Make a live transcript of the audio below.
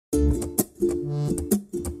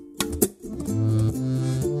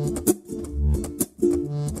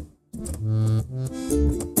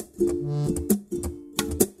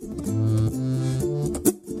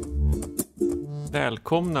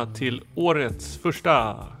välkomna till årets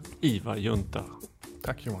första IVA-junta.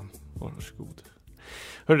 Tack Johan. Varsågod.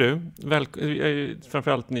 Hör du,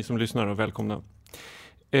 framförallt ni som lyssnar och välkomna.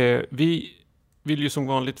 Vi vill ju som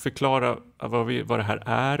vanligt förklara vad det här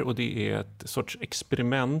är, och det är ett sorts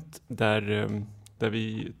experiment där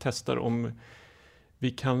vi testar om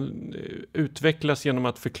vi kan utvecklas genom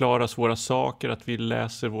att förklara svåra saker, att vi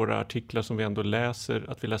läser våra artiklar som vi ändå läser,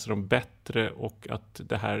 att vi läser dem bättre och att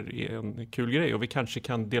det här är en kul grej och vi kanske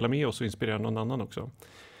kan dela med oss och inspirera någon annan också.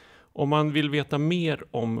 Om man vill veta mer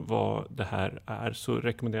om vad det här är så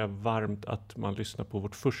rekommenderar jag varmt att man lyssnar på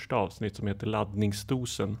vårt första avsnitt som heter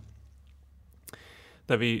Laddningsdosen.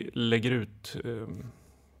 Där vi lägger ut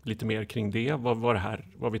lite mer kring det,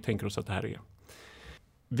 vad vi tänker oss att det här är.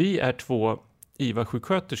 Vi är 2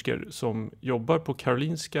 IVA-sjuksköterskor som jobbar på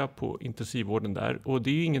Karolinska på intensivvården där. Och det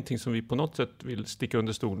är ju ingenting som vi på något sätt vill sticka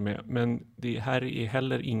under stol med. Men det här är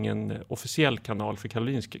heller ingen officiell kanal för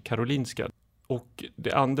Karolinska. Och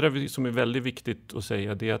det andra som är väldigt viktigt att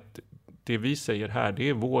säga, det är att det vi säger här, det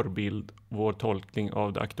är vår bild, vår tolkning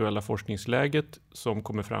av det aktuella forskningsläget som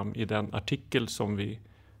kommer fram i den artikel som vi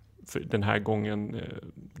för den här gången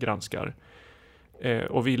granskar.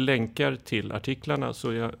 Och vi länkar till artiklarna,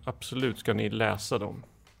 så absolut ska ni läsa dem.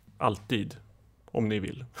 Alltid. Om ni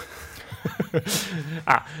vill.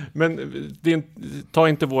 Men ta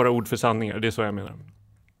inte våra ord för sanningar, det är så jag menar.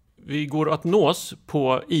 Vi går att nås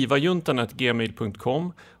på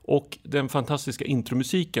ivajuntan@gmail.com och den fantastiska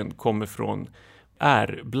intromusiken kommer från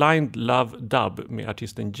Blind Love Dub med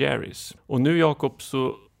artisten Jerrys. Och nu Jakob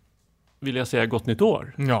så vill jag säga gott nytt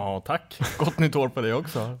år. Ja, tack. Gott nytt år på dig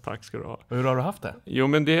också. Tack ska du ha. Hur har du haft det? Jo,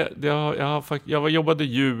 men jag jobbade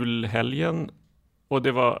julhelgen och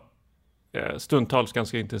det var stundtals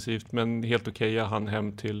ganska intensivt, men helt okej. Jag hann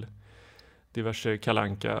hem till diverse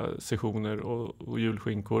kalanka-sessioner och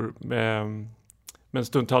julskinkor. Men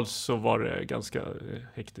stundtals så var det ganska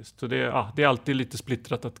hektiskt. Så det är alltid lite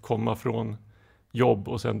splittrat att komma från jobb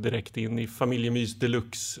och sen direkt in i familjemys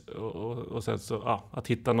deluxe och sen så att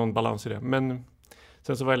hitta någon balans i det. Men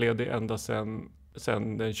sen så var jag ledig ända sen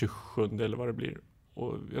den 27 eller vad det blir.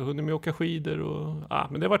 Och jag hunnit med att åka skidor och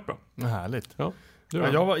men det har varit bra. Härligt. Ja,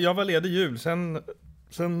 jag var ledig jul, sen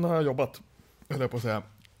har jag jobbat, höll jag på att säga.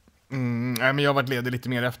 Men jag har varit ledig lite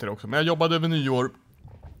mer efter också. Men jag jobbade över nyår.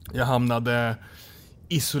 Jag hamnade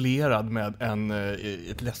isolerad med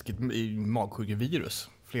ett läskigt magsjukevirus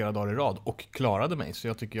flera dagar i rad och klarade mig. Så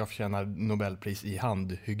jag tycker jag förtjänar Nobelpris i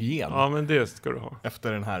handhygien. Ja, men det ska du ha.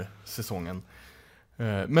 Efter den här säsongen.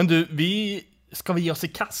 Men du, ska vi ge oss i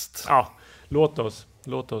kast? Ja, låt oss.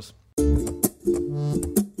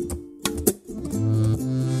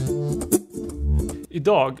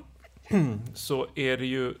 Idag så är det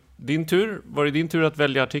ju din tur. Var det din tur att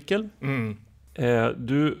välja artikel?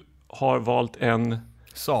 Du har valt en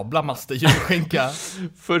sabla master julskinka.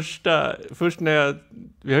 Först när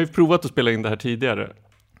vi har ju provat att spela in det här tidigare.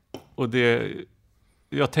 Och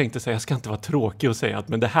jag tänkte säga, jag ska inte vara tråkig och säga att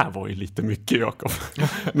men det här var ju lite mycket, Jakob.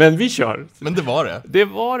 Men vi kör. Men det var det. Det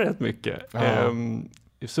var rätt mycket.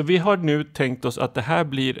 Så vi har nu tänkt oss att det här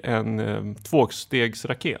blir en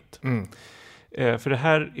 2-stegsraket. För det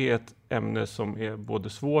här är ett ämne som är både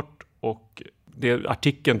svårt och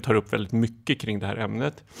artikeln tar upp väldigt mycket kring det här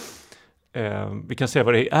ämnet. Vi kan säga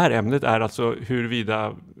vad det är. Ämnet är alltså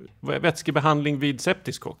huruvida vätskebehandling vid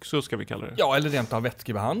septisk chock, så ska vi kalla det. Ja, eller rent av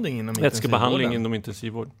vätskebehandling inom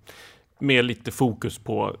intensivvård. Med lite fokus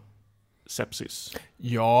på sepsis.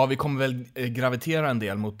 Ja, vi kommer väl gravitera en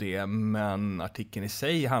del mot det, men artikeln i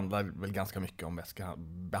sig handlar väl ganska mycket om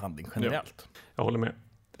vätskebehandling generellt. Ja, jag håller med.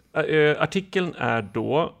 Artikeln är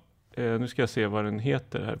då, nu ska jag se vad den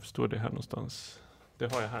heter här, står det här någonstans?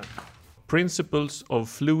 Det har jag här. Principles of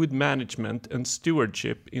Fluid Management and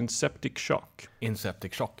Stewardship in Septic Shock. In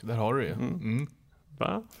septic shock, där har du ju.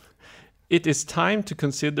 Va? It is time to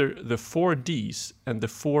consider the 4 Ds and the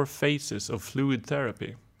 4 phases of fluid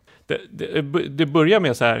therapy. Det börjar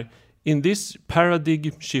med så här: in this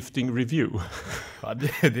paradigm shifting review. Ja,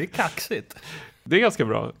 det är kaxigt. Det är ganska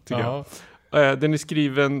bra, tycker jag. Den är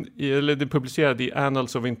skriven, eller den är publicerad i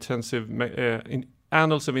Annals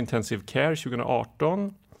of Intensive Care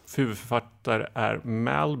 2018. Huvudförfattare är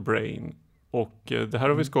Mal Brain. Och det här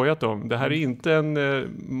har vi skojat om. Det här är inte en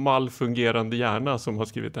malfungerande hjärna som har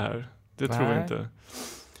skrivit det här. Det tror jag inte.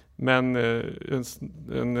 Men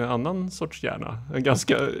en annan sorts hjärna. En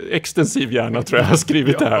ganska extensiv hjärna tror jag har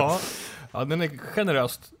skrivit det här. Ja, den är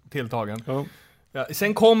generöst tilltagen. Ja,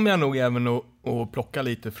 sen kommer jag nog även att plocka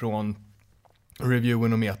lite från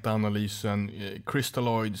reviewen och metaanalysen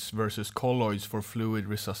Crystalloids versus Colloids for Fluid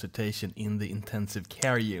Resuscitation in the Intensive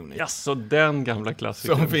Care Unit. Ja, så den gamla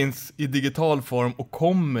klassikern. Som finns i digital form och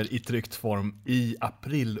kommer i tryckt form i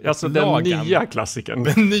aprilupplagan. Alltså den nya klassikern.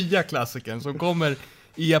 Den nya klassikern som kommer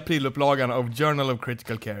i aprilupplagan av Journal of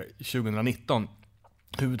Critical Care 2019.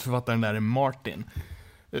 Huvudförfattaren där är Martin.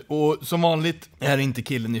 Och som vanligt är det inte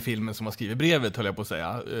killen i filmen som har skrivit brevet, höll jag på att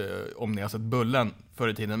säga, om ni har sett Bullen förr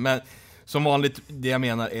i tiden. Men som vanligt, det jag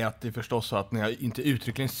menar är att det är förstås så att när jag inte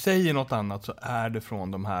uttryckligen säger något annat så är det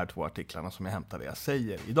från de här 2 artiklarna som jag hämtar det jag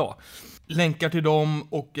säger idag. Länkar till dem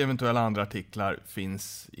och eventuella andra artiklar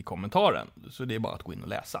finns i kommentaren, så det är bara att gå in och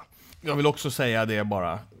läsa. Jag vill också säga det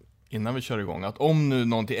bara innan vi kör igång, att om nu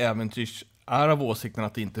någon till äventyrs är av åsikten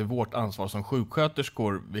att det inte är vårt ansvar som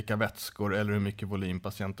sjuksköterskor vilka vätskor eller hur mycket volym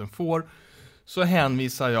patienten får, så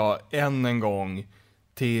hänvisar jag än en gång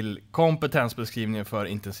till kompetensbeskrivningen för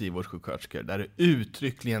intensivvårdssjuksköterskor där det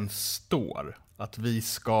uttryckligen står att vi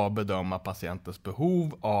ska bedöma patientens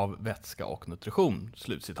behov av vätska och nutrition.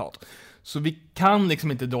 Slutcitat. Så vi kan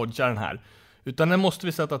liksom inte dodga den här, utan den måste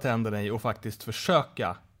vi sätta tänderna i och faktiskt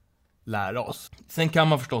försöka lära oss. Sen kan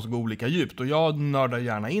man förstås gå olika djupt och jag nördar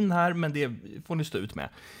gärna in här, men det får ni stå ut med.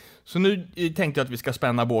 Så nu tänkte jag att vi ska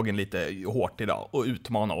spänna bågen lite hårt idag och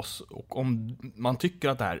utmana oss. Och om man tycker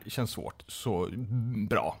att det här känns svårt, så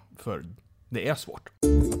bra, för det är svårt.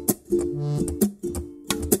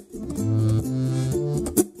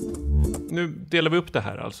 Nu delar vi upp det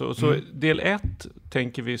här alltså. Så del 1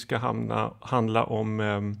 tänker vi ska handla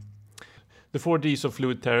om the 4 Ds of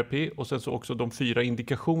fluid therapy och sen så också de 4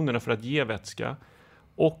 indikationerna för att ge vätska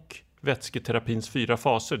och vätsketerapins 4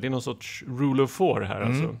 faser. Det är någon sorts rule of 4 här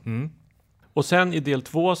alltså. Och sen i del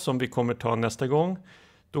 2 som vi kommer ta nästa gång,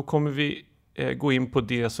 då kommer vi gå in på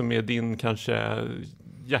det som är din kanske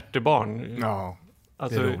hjärtebarn. Ja,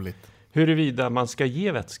 alltså, det är roligt. Huruvida man ska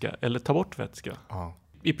ge vätska eller ta bort vätska. Ja.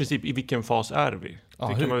 I princip, i vilken fas är vi? Ja,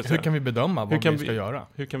 hur kan vi bedöma vad vi ska göra?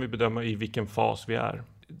 Hur kan vi bedöma i vilken fas vi är?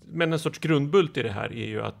 Men en sorts grundbult i det här är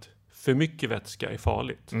ju att för mycket vätska är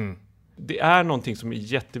farligt. Det är någonting som är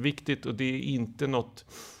jätteviktigt och det är inte något...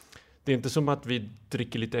 Det är inte som att vi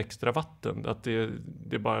dricker lite extra vatten, att det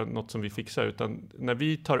är bara något som vi fixar, utan när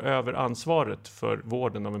vi tar över ansvaret för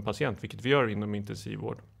vården av en patient, vilket vi gör inom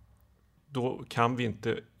intensivvård, då kan vi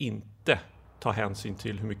inte ta hänsyn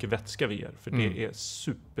till hur mycket vätska vi ger, för det är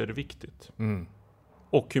superviktigt.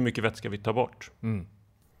 Och hur mycket vätska vi tar bort.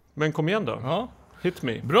 Men kom igen då. Ja. Hit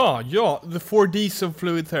me. Bra, ja. The 4 Ds of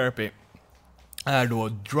fluid therapy är då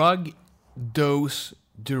drug, dose,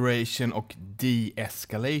 duration och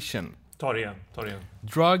de-escalation. Ta det igen.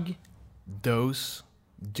 Drug, dose,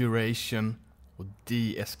 duration och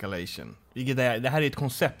de-escalation. Det här är ett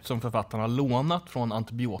koncept som författarna har lånat från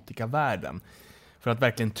antibiotikavärlden för att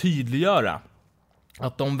verkligen tydliggöra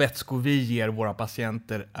att de vätskor vi ger våra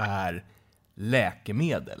patienter är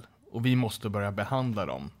läkemedel och vi måste börja behandla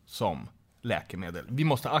dem som läkemedel. Vi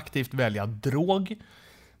måste aktivt välja drog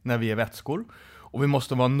när vi ger vätskor och vi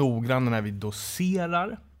måste vara noggranna när vi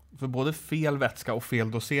doserar, för både fel vätska och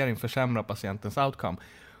fel dosering försämrar patientens outcome.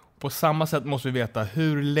 På samma sätt måste vi veta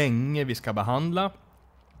hur länge vi ska behandla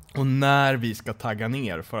och när vi ska tagga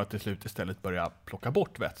ner för att till slut istället börja plocka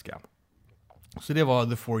bort vätska. Så det var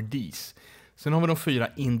the 4 Ds. Sen har vi de 4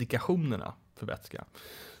 indikationerna för vätska,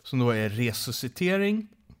 som då är resuscitering,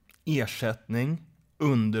 ersättning,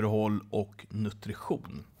 underhåll och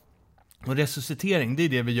nutrition. Och resuscitering, det är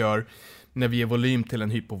det vi gör när vi ger volym till en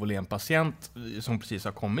hypovolem patient som precis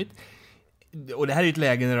har kommit. Och det här är ett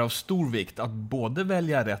läge där det är av stor vikt att både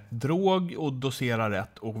välja rätt drog och dosera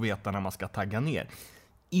rätt och veta när man ska tagga ner.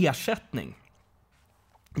 Ersättning,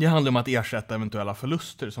 det handlar om att ersätta eventuella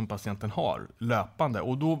förluster som patienten har löpande.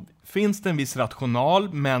 Och då finns det en viss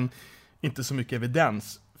rational men inte så mycket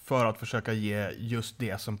evidens för att försöka ge just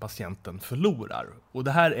det som patienten förlorar. Och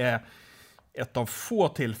det här är ett av få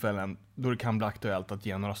tillfällen då det kan bli aktuellt att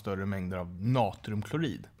ge några större mängder av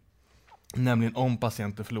natriumklorid. Nämligen om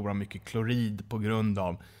patienten förlorar mycket klorid på grund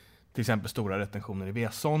av till exempel stora retentioner i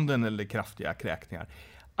väsonden eller kraftiga kräkningar.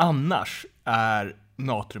 Annars är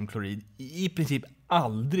natriumklorid i princip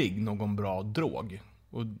aldrig någon bra drog.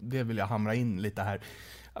 Och det vill jag hamra in lite här.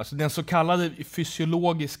 Alltså den så kallade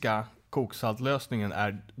fysiologiska koksaltlösningen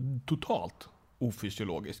är totalt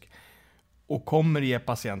ofysiologisk och kommer ge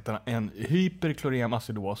patienterna en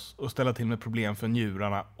hyperkloremacidos och ställa till med problem för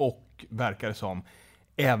njurarna och, verkar det som,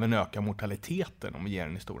 även öka mortaliteten om vi ger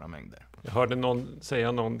den i stora mängder. Jag hörde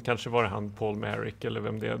någon, kanske var det han Paul Merrick eller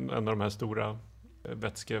vem det är, en av de här stora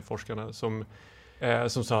vätskeforskarna som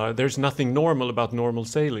sa "There's nothing normal about normal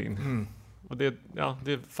saline". Och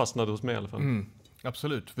det fastnade hos mig i alla fall.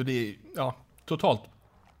 Absolut, för det totalt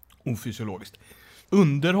ofysiologiskt.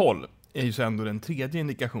 Underhåll är ju så ändå den tredje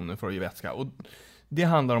indikationen för att ge vätska. Och det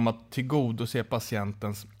handlar om att tillgodose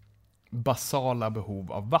patientens basala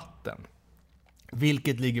behov av vatten.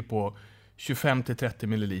 Vilket ligger på 25-30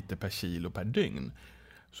 ml per kilo per dygn.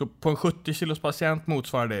 Så på en 70 kilos patient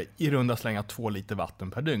motsvarar det i runda slänga 2 liter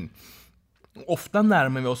vatten per dygn. Ofta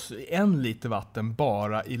närmar vi oss 1 liter vatten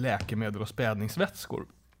bara i läkemedel och spädningsvätskor.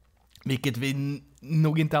 Vilket vi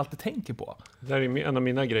nog inte alltid tänker på. Det här är en av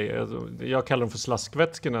mina grejer. Alltså, jag kallar dem för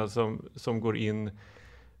slaskvätskorna som går in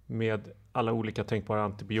med alla olika tänkbara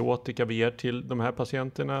antibiotika vi ger till de här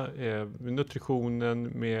patienterna. Nutritionen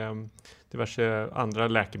med diverse andra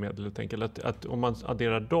läkemedel helt enkelt. Att om man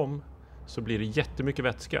adderar dem så blir det jättemycket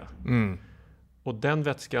vätska. Mm. Och den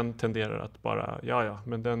vätskan tenderar att bara,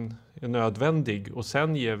 men den är nödvändig. Och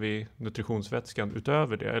sen ger vi nutritionsvätskan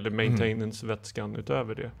utöver det. Eller maintenance-vätskan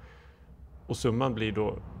utöver det. Och summan blir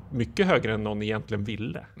då mycket högre än någon egentligen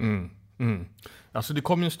ville. Alltså det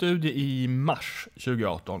kom ju en studie i mars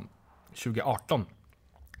 2018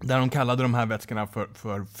 där de kallade de här vätskorna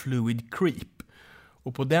för fluid creep.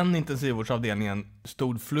 Och på den intensivvårdsavdelningen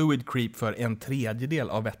stod fluid creep för 1/3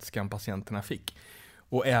 av vätskan patienterna fick.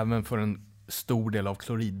 Och även för en stor del av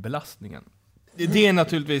kloridbelastningen. Det är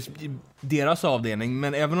naturligtvis deras avdelning,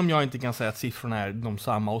 men även om jag inte kan säga att siffrorna är de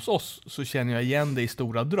samma hos oss så känner jag igen det i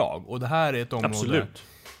stora drag. Och det här är ett område, absolut.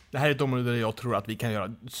 Det här är ett område där jag tror att vi kan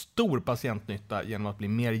göra stor patientnytta genom att bli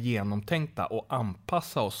mer genomtänkta och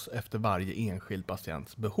anpassa oss efter varje enskild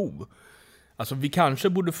patients behov. Alltså vi kanske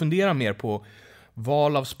borde fundera mer på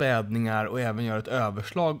val av spädningar och även göra ett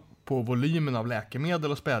överslag på volymen av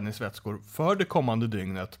läkemedel och spädningsvätskor för det kommande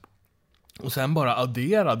dygnet. Och sen bara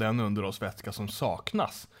addera den underhållsvätska som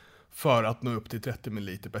saknas för att nå upp till 30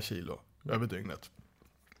 ml per kilo över dygnet.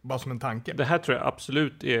 Bara som en tanke. Det här tror jag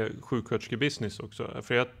absolut är sjuksköterskebusiness också.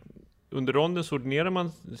 För att under ronden så ordinerar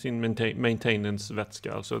man sin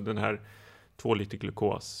maintenance-vätska, alltså den här 2 liter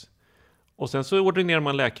glukos. Och sen så ordinerar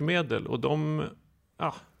man läkemedel och de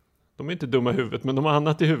är inte dumma i huvudet, men de har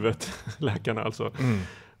annat i huvudet, läkarna alltså.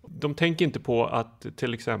 De tänker inte på att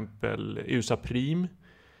till exempel Usaprim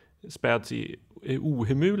späds i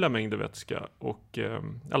ohemula mängder vätska och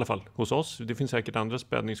i alla fall hos oss. Det finns säkert andra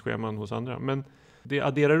spädningsscheman hos andra, men det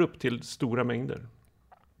adderar upp till stora mängder.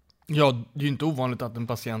 Ja, det är ju inte ovanligt att en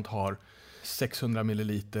patient har 600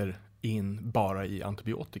 ml in bara i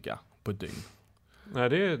antibiotika på ett dygn. Nej,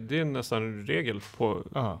 det är nästan regel på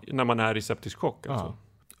när man är i septisk chock. Alltså.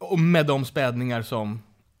 Och med de spädningar som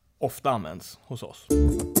ofta används hos oss.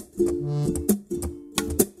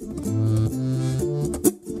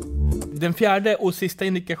 Den fjärde och sista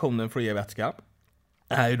indikationen för att ge vätska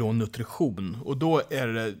är ju då nutrition. Och då är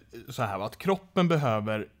det så här att kroppen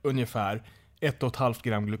behöver ungefär 1,5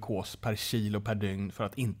 gram glukos per kilo per dygn för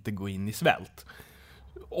att inte gå in i svält.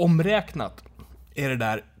 Omräknat är det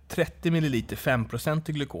där 30 ml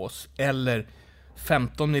 5% glukos eller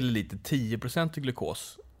 15 ml 10%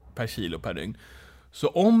 glukos per kilo per dygn. Så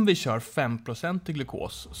om vi kör 5%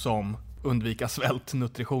 glukos som undvika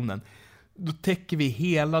svält-nutritionen, då täcker vi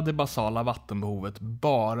hela det basala vattenbehovet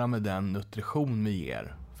bara med den nutrition vi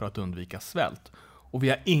ger för att undvika svält. Och vi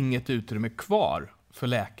har inget utrymme kvar för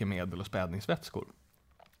läkemedel och spädningsvätskor.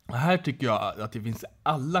 Och här tycker jag att det finns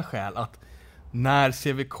alla skäl att när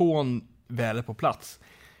CVK väl är på plats,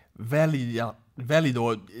 välj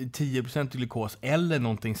då 10% glukos eller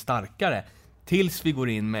någonting starkare tills vi går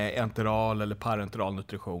in med enteral eller parenteral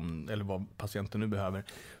nutrition eller vad patienten nu behöver.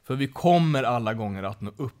 För vi kommer alla gånger att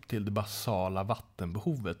nå upp till det basala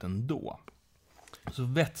vattenbehovet ändå. Så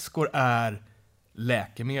vätskor är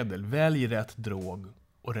läkemedel. Välj rätt drog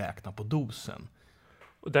och räkna på dosen.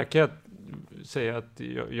 Och där kan jag säga att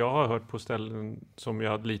jag har hört på ställen som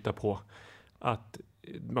jag litar på att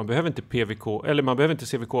man behöver inte PVK eller man behöver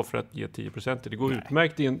inte CVK för att ge 10%. Det går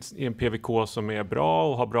utmärkt i en PVK som är bra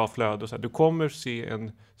och har bra flöde och så här. Du kommer se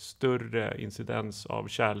en större incidens av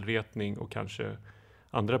kärlretning och kanske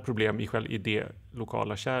andra problem i det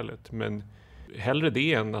lokala kärlet. Men hellre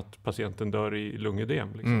det än att patienten dör i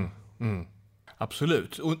lungödem. Liksom.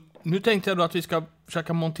 Absolut. Och nu tänkte jag då att vi ska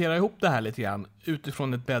försöka montera ihop det här lite grann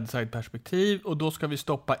utifrån ett bedside-perspektiv. Och då ska vi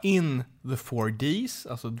stoppa in the 4Ds,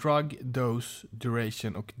 alltså drug, dose,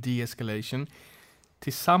 duration och de-escalation,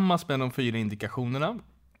 tillsammans med de 4 indikationerna.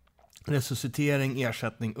 Resuscitering,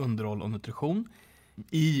 ersättning, underhåll och nutrition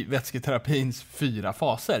i vätsketerapins 4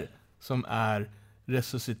 faser som är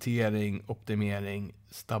resuscitering, optimering,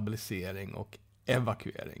 stabilisering och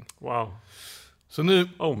evakuering. Wow. Så nu,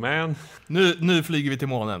 nu flyger vi till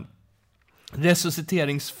månen.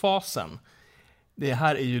 Resusciteringsfasen. Det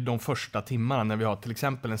här är ju de första timmarna när vi har till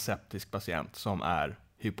exempel en septisk patient som är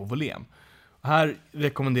hypovolem. Här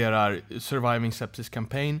rekommenderar Surviving Sepsis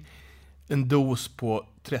Campaign en dos på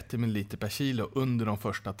 30 ml per kilo under de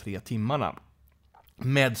första 3 timmarna.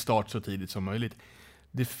 Med start så tidigt som möjligt.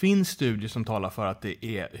 Det finns studier som talar för att det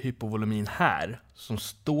är hypovolemin här som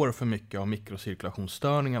står för mycket av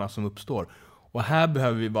mikrocirkulationsstörningarna som uppstår. Och här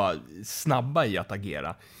behöver vi vara snabba i att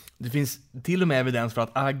agera. Det finns till och med evidens för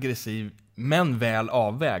att aggressiv men väl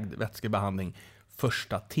avvägd vätskebehandling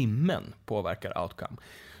första timmen påverkar outcome.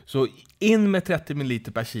 Så in med 30 ml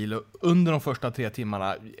per kilo under de första 3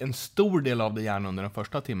 timmarna, en stor del av det gärna under den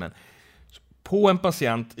första timmen. På en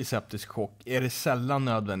patient i septisk chock är det sällan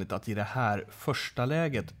nödvändigt att i det här första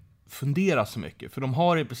läget fundera så mycket. För de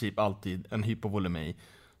har i princip alltid en hypovolemi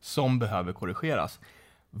som behöver korrigeras.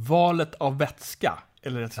 Valet av vätska,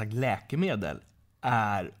 eller rätt sagt läkemedel,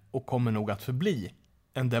 är och kommer nog att förbli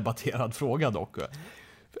en debatterad fråga dock.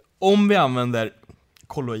 Om vi använder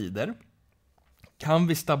kolloider kan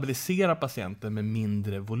vi stabilisera patienten med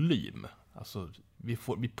mindre volym. Alltså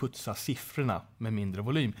vi putsar siffrorna med mindre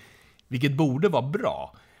volym. Vilket borde vara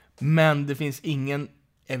bra. Men det finns ingen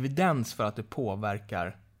evidens för att det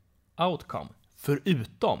påverkar outcome.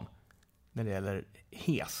 Förutom när det gäller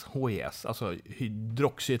HES, alltså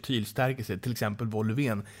hydroxyetylstärkelse, till exempel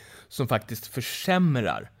Volven, som faktiskt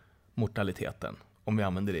försämrar mortaliteten om vi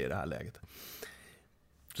använder det i det här läget.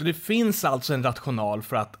 Så det finns alltså en rational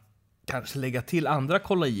för att kanske lägga till andra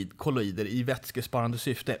kolloider i vätskesparande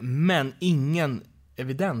syfte, men ingen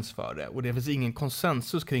evidens för det. Och det finns ingen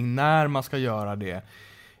konsensus kring när man ska göra det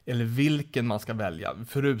eller vilken man ska välja,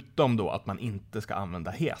 förutom då att man inte ska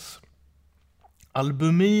använda HES.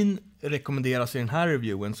 Albumin rekommenderas i den här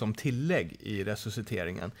reviewen som tillägg i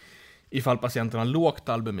resusciteringen ifall patienten har lågt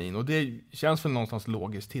albumin, och det känns väl någonstans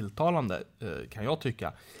logiskt tilltalande kan jag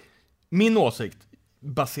tycka. Min åsikt,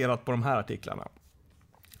 baserat på de här artiklarna,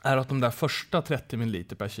 är att de där första 30 ml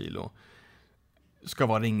per kilo ska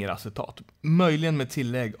vara ringeracetat. Möjligen med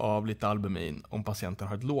tillägg av lite albumin om patienten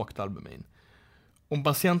har ett lågt albumin. Om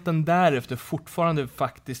patienten därefter fortfarande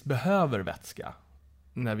faktiskt behöver vätska,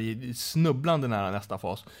 när vi är snubblande nära nästa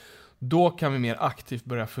fas, då kan vi mer aktivt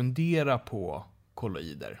börja fundera på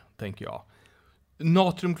kolloider, tänker jag.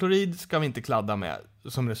 Natriumklorid ska vi inte kladda med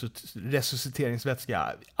som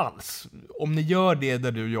resusciteringsvätska alls. Om ni gör det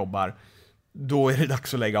där du jobbar, då är det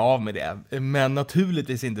dags att lägga av med det. Men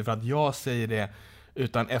naturligtvis inte för att jag säger det,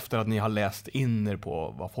 utan efter att ni har läst in er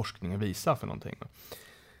på vad forskningen visar för någonting.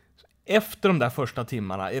 Efter de där första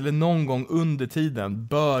timmarna, eller någon gång under tiden,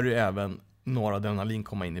 bör ju även noradrenalin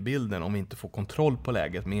komma in i bilden om vi inte får kontroll på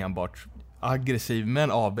läget med enbart aggressiv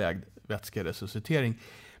men avvägd vätskeresuscitering.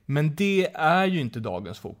 Men det är ju inte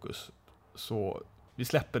dagens fokus. Så vi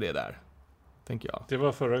släpper det där, tänker jag. Det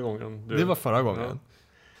var förra gången. Det var förra gången. Ja.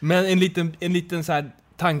 Men en liten så här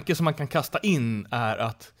tanke som man kan kasta in är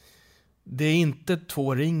att det är inte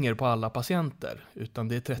 2 ringer på alla patienter, utan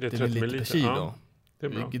det är 30 ml per kilo. Ja, det är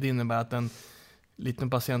bra. Vilket innebär att en liten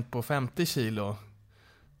patient på 50 kilo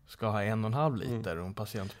ska ha 1,5 liter och en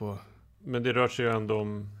patient på... Men det rör sig ju ändå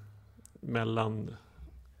om mellan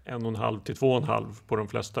 1,5 till 2,5 på de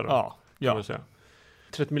flesta då, kan man säga.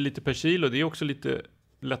 30 ml per kilo, det är också lite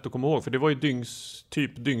lätt att komma ihåg, för det var ju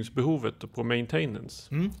dygnsbehovet på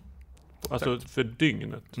maintenance. Alltså för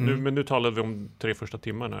dygnet. Men nu talar vi om 3 första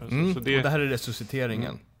timmarna. Så det... Och det här är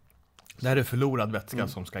resusciteringen. Det här är förlorad vätska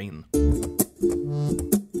som ska in.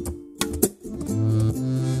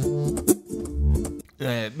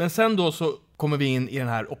 Men sen då så kommer vi in i den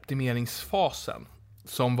här optimeringsfasen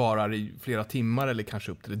som varar i flera timmar eller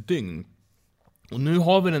kanske upp till ett dygn. Och nu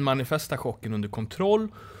har vi den manifesta chocken under kontroll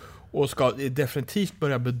och ska definitivt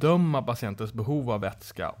börja bedöma patientens behov av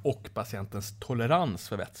vätska och patientens tolerans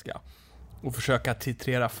för vätska. Och försöka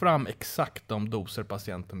titrera fram exakt de doser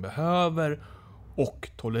patienten behöver och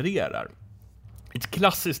tolererar. Ett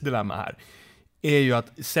klassiskt dilemma här är ju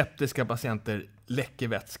att septiska patienter läcker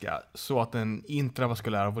vätska så att den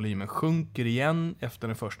intravaskulära volymen sjunker igen efter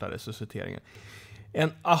den första resusciteringen.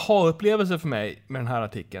 En aha-upplevelse för mig med den här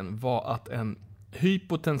artikeln var att en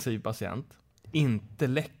hypotensiv patient inte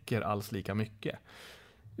läcker alls lika mycket.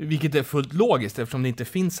 Vilket är fullt logiskt eftersom det inte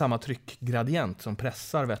finns samma tryckgradient som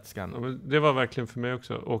pressar vätskan. Ja, men det var verkligen för mig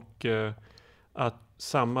också. Och att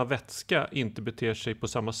samma vätska inte beter sig på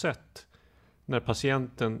samma sätt när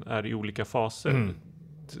patienten är i olika faser.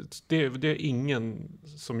 Det är ingen,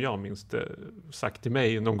 som jag minns det, sagt till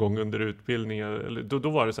mig någon gång under utbildningen. Då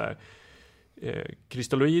var det så här.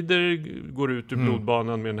 Kristalloider går ut ur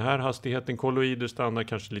blodbanan med den här hastigheten. Kolloider stannar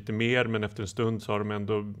kanske lite mer, men efter en stund så har de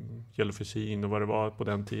ändå gelofysin och vad det var på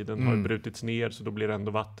den tiden har brutits ner, så då blir det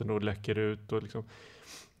ändå vatten och läcker ut. Och liksom.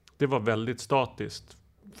 Det var väldigt statiskt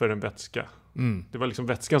för en vätska Det var liksom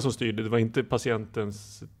vätskan som styrde, det var inte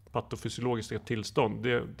patientens patofysiologiska tillstånd.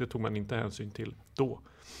 Det tog man inte hänsyn till då.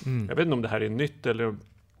 Jag vet inte om det här är nytt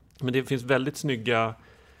men det finns väldigt snygga,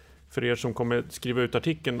 för er som kommer skriva ut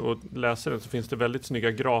artikeln och läsa den, så finns det väldigt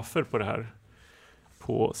snygga grafer på det här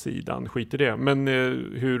på sidan. Skit i det. Men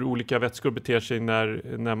hur olika vätskor beter sig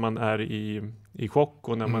när man är i chock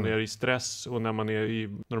och när man är i stress och när man är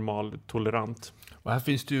i normal tolerant. Och här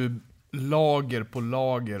finns det ju lager på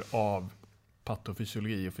lager av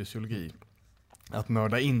patofysiologi och fysiologi. Att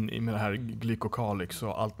nörda in i med det här glykokalix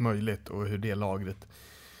och allt möjligt och hur det lagret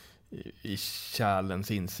i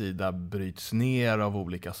kärlens insida bryts ner av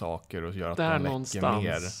olika saker och gör att där man läcker mer. Där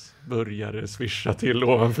någonstans börjar det swisha till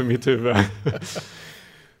ovanför mitt huvud.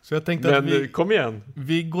 Så jag tänkte att kom igen.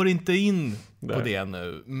 Vi går inte in på det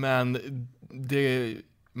nu, men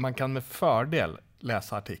man kan med fördel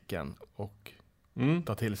läsa artikeln och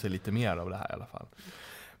ta till sig lite mer av det här i alla fall.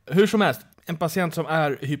 Hur som helst, en patient som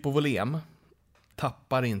är hypovolem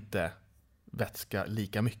tappar inte vätska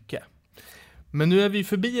lika mycket. Men nu är vi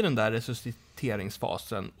förbi den där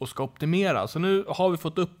resusciteringsfasen och ska optimera. Så nu har vi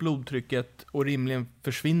fått upp blodtrycket och rimligen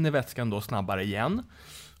försvinner vätskan då snabbare igen.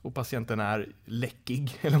 Och patienten är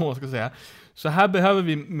läckig, eller vad man ska säga. Så här behöver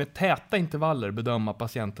vi med täta intervaller bedöma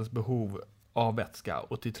patientens behov av vätska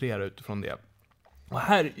och titrera utifrån det. Och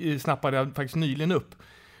här snappade jag faktiskt nyligen upp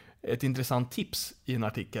ett intressant tips i en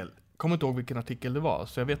artikel. Kommer inte ihåg vilken artikel det var,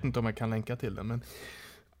 så jag vet inte om jag kan länka till den. Men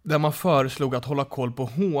där man föreslog att hålla koll på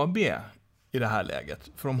HB i det här läget.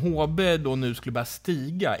 För om HB då nu skulle börja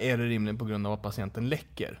stiga är det rimligen på grund av att patienten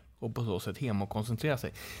läcker och på så sätt hemokoncentrerar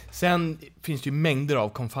sig. Sen finns det ju mängder av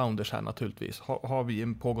confounders här naturligtvis. Har vi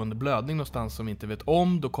en pågående blödning någonstans som vi inte vet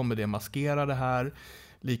om, då kommer det maskera det här.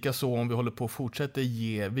 Likaså om vi håller på att fortsätta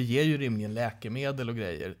vi ger ju rimligen läkemedel och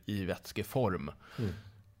grejer i vätskeform.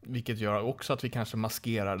 Vilket gör också att vi kanske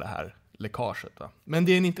maskerar det här läckaget. Va? Men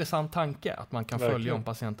det är en intressant tanke att man kan följa om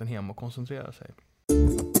patienten hemokoncentrerar sig.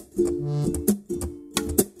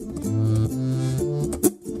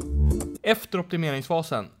 Efter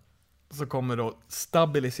optimeringsfasen så kommer då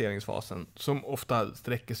stabiliseringsfasen som ofta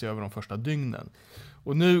sträcker sig över de första dygnen.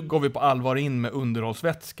 Och nu går vi på allvar in med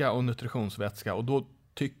underhållsvätska och nutritionsvätska och då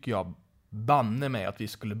tycker jag banne mig att vi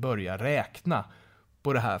skulle börja räkna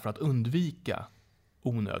på det här för att undvika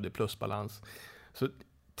onödig plusbalans. Så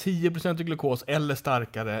 10% glukos eller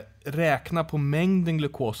starkare, räkna på mängden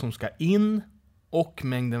glukos som ska in och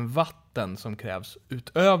mängden vatten som krävs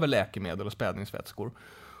utöver läkemedel och spädningsvätskor.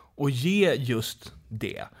 Och ge just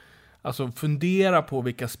det. Alltså fundera på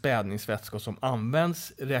vilka spädningsvätskor som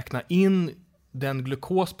används, räkna in den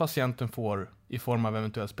glukos patienten får i form av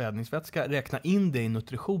eventuell spädningsvätska, räkna in det i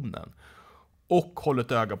nutritionen. Och håll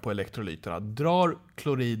ett öga på elektrolyterna. Drar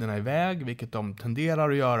kloriderna iväg, vilket de tenderar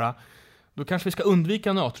att göra, då kanske vi ska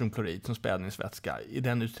undvika natriumklorid som spädningsvätska i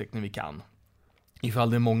den utsträckning vi kan. Ifall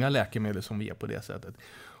det är många läkemedel som vi ger på det sättet.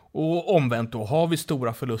 Och omvänt då, har vi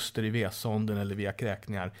stora förluster i V-sonden eller via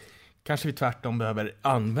kräkningar, kanske vi tvärtom behöver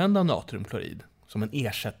använda natriumklorid som en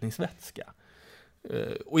ersättningsvätska.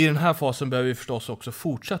 Och i den här fasen behöver vi förstås också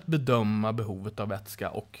fortsatt bedöma behovet av vätska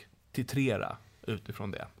och titrera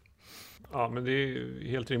utifrån det. Ja, men det är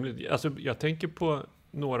helt rimligt. Alltså, jag tänker på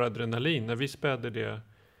noradrenalin. När vi späder det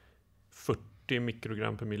 40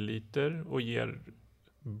 mikrogram per milliliter och ger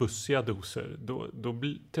bussiga doser, då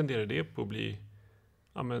tenderar det på att bli,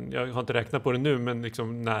 ja, men jag har inte räknat på det nu, men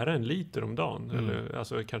liksom nära 1 liter om dagen. Eller,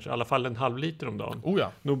 alltså kanske i alla fall 1/2 liter om dagen. Oh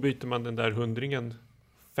ja. Nu byter man den där 100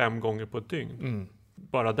 5 gånger på ett dygn.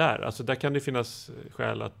 Bara där. Alltså där kan det finnas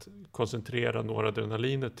skäl att koncentrera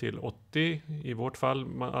noradrenalinet till 80 i vårt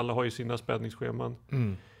fall. Alla har ju sina spädningsscheman.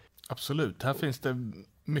 Absolut. Här finns det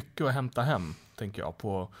mycket att hämta hem, tänker jag,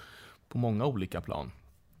 på många olika plan.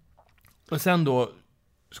 Och sen då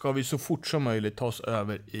ska vi så fort som möjligt ta oss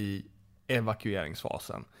över i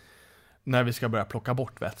evakueringsfasen. När vi ska börja plocka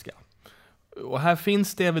bort vätska. Och här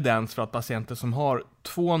finns det evidens för att patienter som har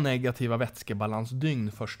 2 negativa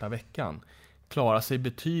vätskebalansdygn första veckan klarar sig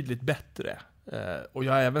betydligt bättre. Och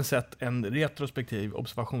jag har även sett en retrospektiv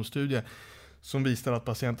observationsstudie som visar att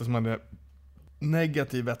patienter som hade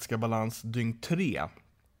negativ vätskebalans dygn 3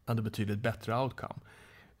 hade betydligt bättre outcome.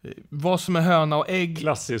 Vad som är höna och ägg?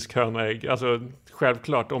 Klassisk höna och ägg. Alltså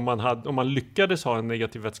självklart, om man lyckades ha en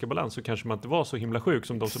negativ vätskebalans så kanske man inte var så himla sjuk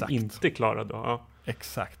som de som inte klarade. Ja.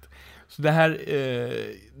 Exakt. Så det här,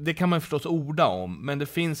 det kan man förstås orda om, men det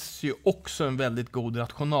finns ju också en väldigt god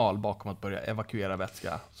rational bakom att börja evakuera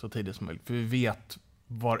vätska så tidigt som möjligt. För vi vet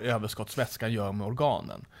vad överskottsvätskan gör med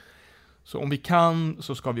organen. Så om vi kan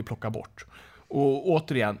så ska vi plocka bort. Och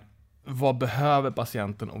återigen, vad behöver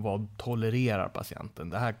patienten och vad tolererar patienten?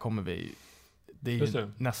 Det här kommer vi Det är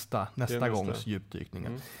ju nästa gångs djupdykning.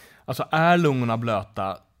 Mm. Alltså är lungorna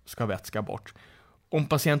blöta ska vätska bort. Om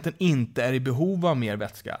patienten inte är i behov av mer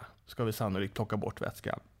vätska ska vi sannolikt plocka bort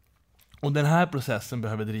vätska. Och den här processen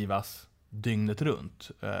behöver drivas dygnet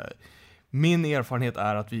runt. Min erfarenhet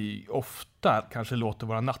är att vi ofta kanske låter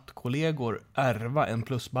våra nattkollegor ärva en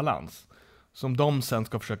plusbalans som de sen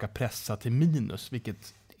ska försöka pressa till minus,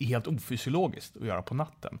 vilket är helt ofysiologiskt att göra på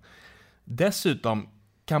natten. Dessutom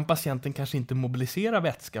kan patienten kanske inte mobilisera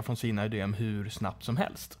vätska från sina ödem hur snabbt som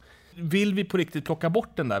helst. Vill vi på riktigt plocka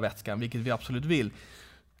bort den där vätskan, vilket vi absolut vill,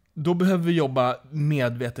 då behöver vi jobba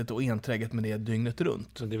medvetet och enträget med det dygnet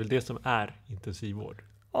runt. Så det är väl det som är intensivvård?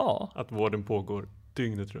 Ja. Att vården pågår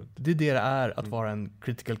dygnet runt. Det är det är att vara en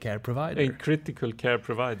critical care provider. En critical care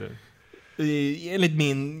provider. Enligt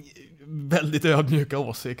min väldigt ödmjuka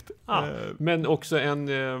åsikt. Men också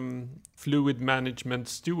en fluid management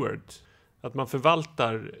steward. Att man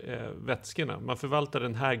förvaltar vätskorna. Man förvaltar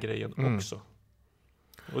den här grejen också.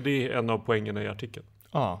 Och det är en av poängerna i artikeln.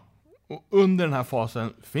 Ja. Och under den här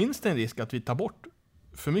fasen finns det en risk att vi tar bort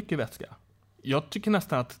för mycket vätska. Jag tycker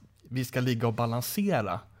nästan att vi ska ligga och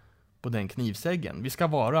balansera på den knivsäggen. Vi ska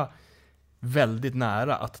vara väldigt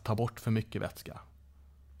nära att ta bort för mycket vätska.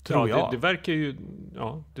 Tror jag. Det verkar ju,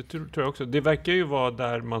 det tror jag också. Det verkar ju vara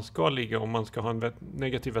där man ska ligga om man ska ha en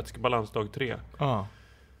negativ vätskebalans dag 3. Ja.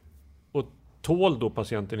 Och tål då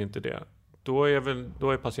patienten inte det, då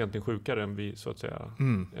är patienten sjukare än vi, så att säga,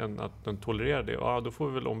 än att den tolererar det. Ja, då får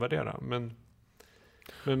vi väl omvärdera. Men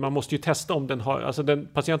man måste ju testa om den har, alltså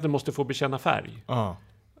patienten måste få bekänna färg. Ja.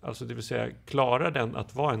 Alltså det vill säga, klarar den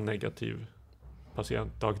att vara en negativ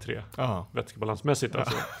patient dag 3? Ja. Vätskebalansmässigt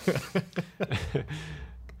alltså.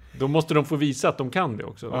 Då måste de få visa att de kan det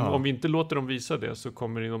också. Ja. Om vi inte låter dem visa det så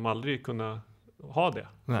kommer de aldrig kunna ha det.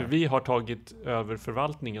 Nej. För vi har tagit över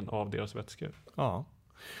förvaltningen av deras vätskor. Ja.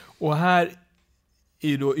 Och här är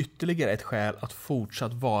ju då ytterligare ett skäl att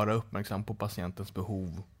fortsatt vara uppmärksam på patientens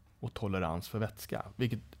behov och tolerans för vätska.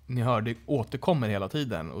 Vilket ni hörde återkommer hela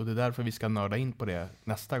tiden. Och det är därför vi ska nörda in på det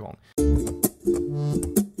nästa gång.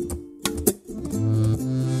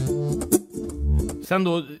 Sen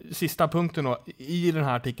då, sista punkten då. I den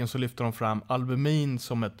här artikeln så lyfter de fram albumin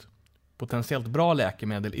som ett potentiellt bra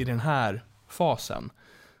läkemedel i den här fasen.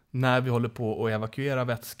 När vi håller på att evakuera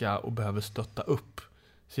vätska och behöver stötta upp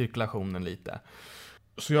cirkulationen lite.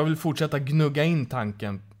 Så jag vill fortsätta gnugga in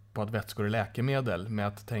tanken på att vätskor är läkemedel med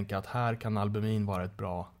att tänka att här kan albumin vara ett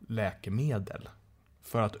bra läkemedel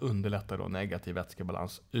för att underlätta då negativ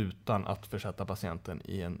vätskebalans utan att försätta patienten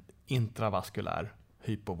i en intravaskulär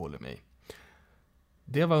hypovolemi.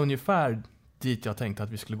 Det var ungefär dit jag tänkte att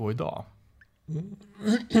vi skulle gå idag.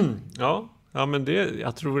 Ja, men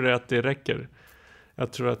jag tror att det räcker.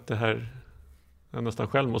 Jag tror att det här, jag nästan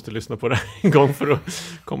själv måste lyssna på det en gång för att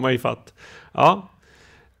komma i fatt. Ja,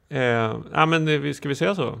 men ska vi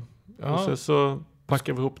säga så? Ja. Och så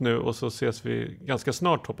packar vi ihop nu och så ses vi ganska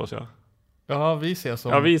snart, hoppas jag. Ja, vi ses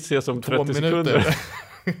om, vi ses om 30 sekunder.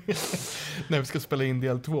 När vi ska spela in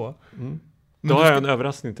del 2. Då har jag en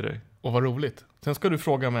överraskning till dig. Och vad roligt. Sen ska du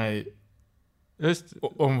fråga mig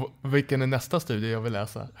om vilken är nästa studie jag vill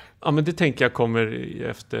läsa. Ja, men det tänker jag kommer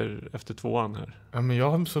efter 2:an här. Ja, men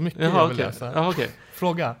jag har så mycket jag vill läsa. Jaha, okej.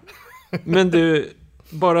 Fråga. Men du,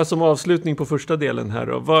 bara som avslutning på första delen här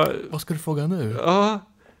då. Vad ska du fråga nu? Ja,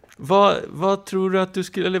 vad tror du att du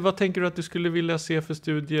skulle, eller vad tänker du att du skulle vilja se för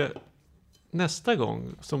studie nästa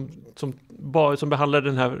gång som behandlar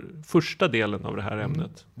den här första delen av det här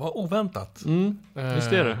ämnet? Vad oväntat.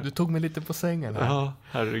 Visst är det? Du tog mig lite på sängen här. Ja,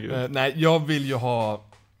 herregud. Nej, jag vill ju ha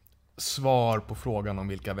svar på frågan om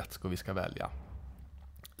vilka vätskor vi ska välja.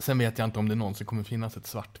 Sen vet jag inte om det någonsin kommer finnas ett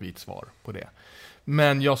svartvitt svar på det.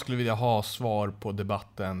 Men jag skulle vilja ha svar på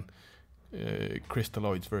debatten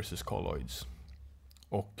crystalloids versus colloids.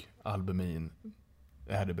 Och albumin.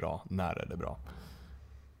 Är det bra? När är det bra?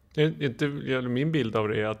 Min bild av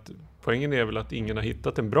det är att poängen är väl att ingen har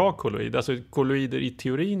hittat en bra kolloid. Alltså kolloider i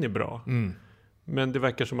teorin är bra. Men det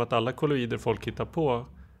verkar som att alla kolloider folk hittar på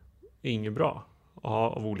är inget bra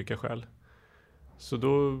av olika skäl. Så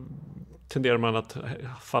då tenderar man att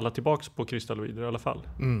falla tillbaka på kristalloider i alla fall.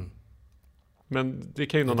 Men det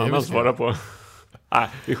kan ju någon annan svara på. Nej,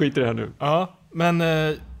 vi skiter i det här nu. Ja, men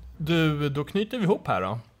då knyter vi ihop här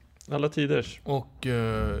då. Alla tiders. Och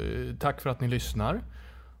tack för att ni lyssnar.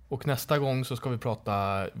 Och nästa gång så ska vi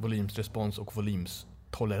prata volymsrespons och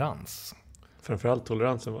volymstolerans. Framförallt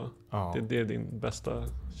toleransen, va? Ja. Det är din bästa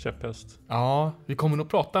käpphäst. Ja, vi kommer nog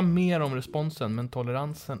prata mer om responsen, men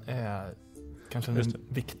toleransen är kanske den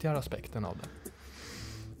viktigare aspekten av det.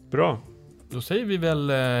 Bra. Då säger vi väl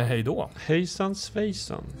hej då. Hejsan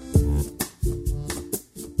svejsan.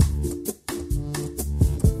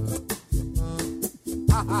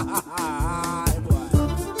 ha ha ha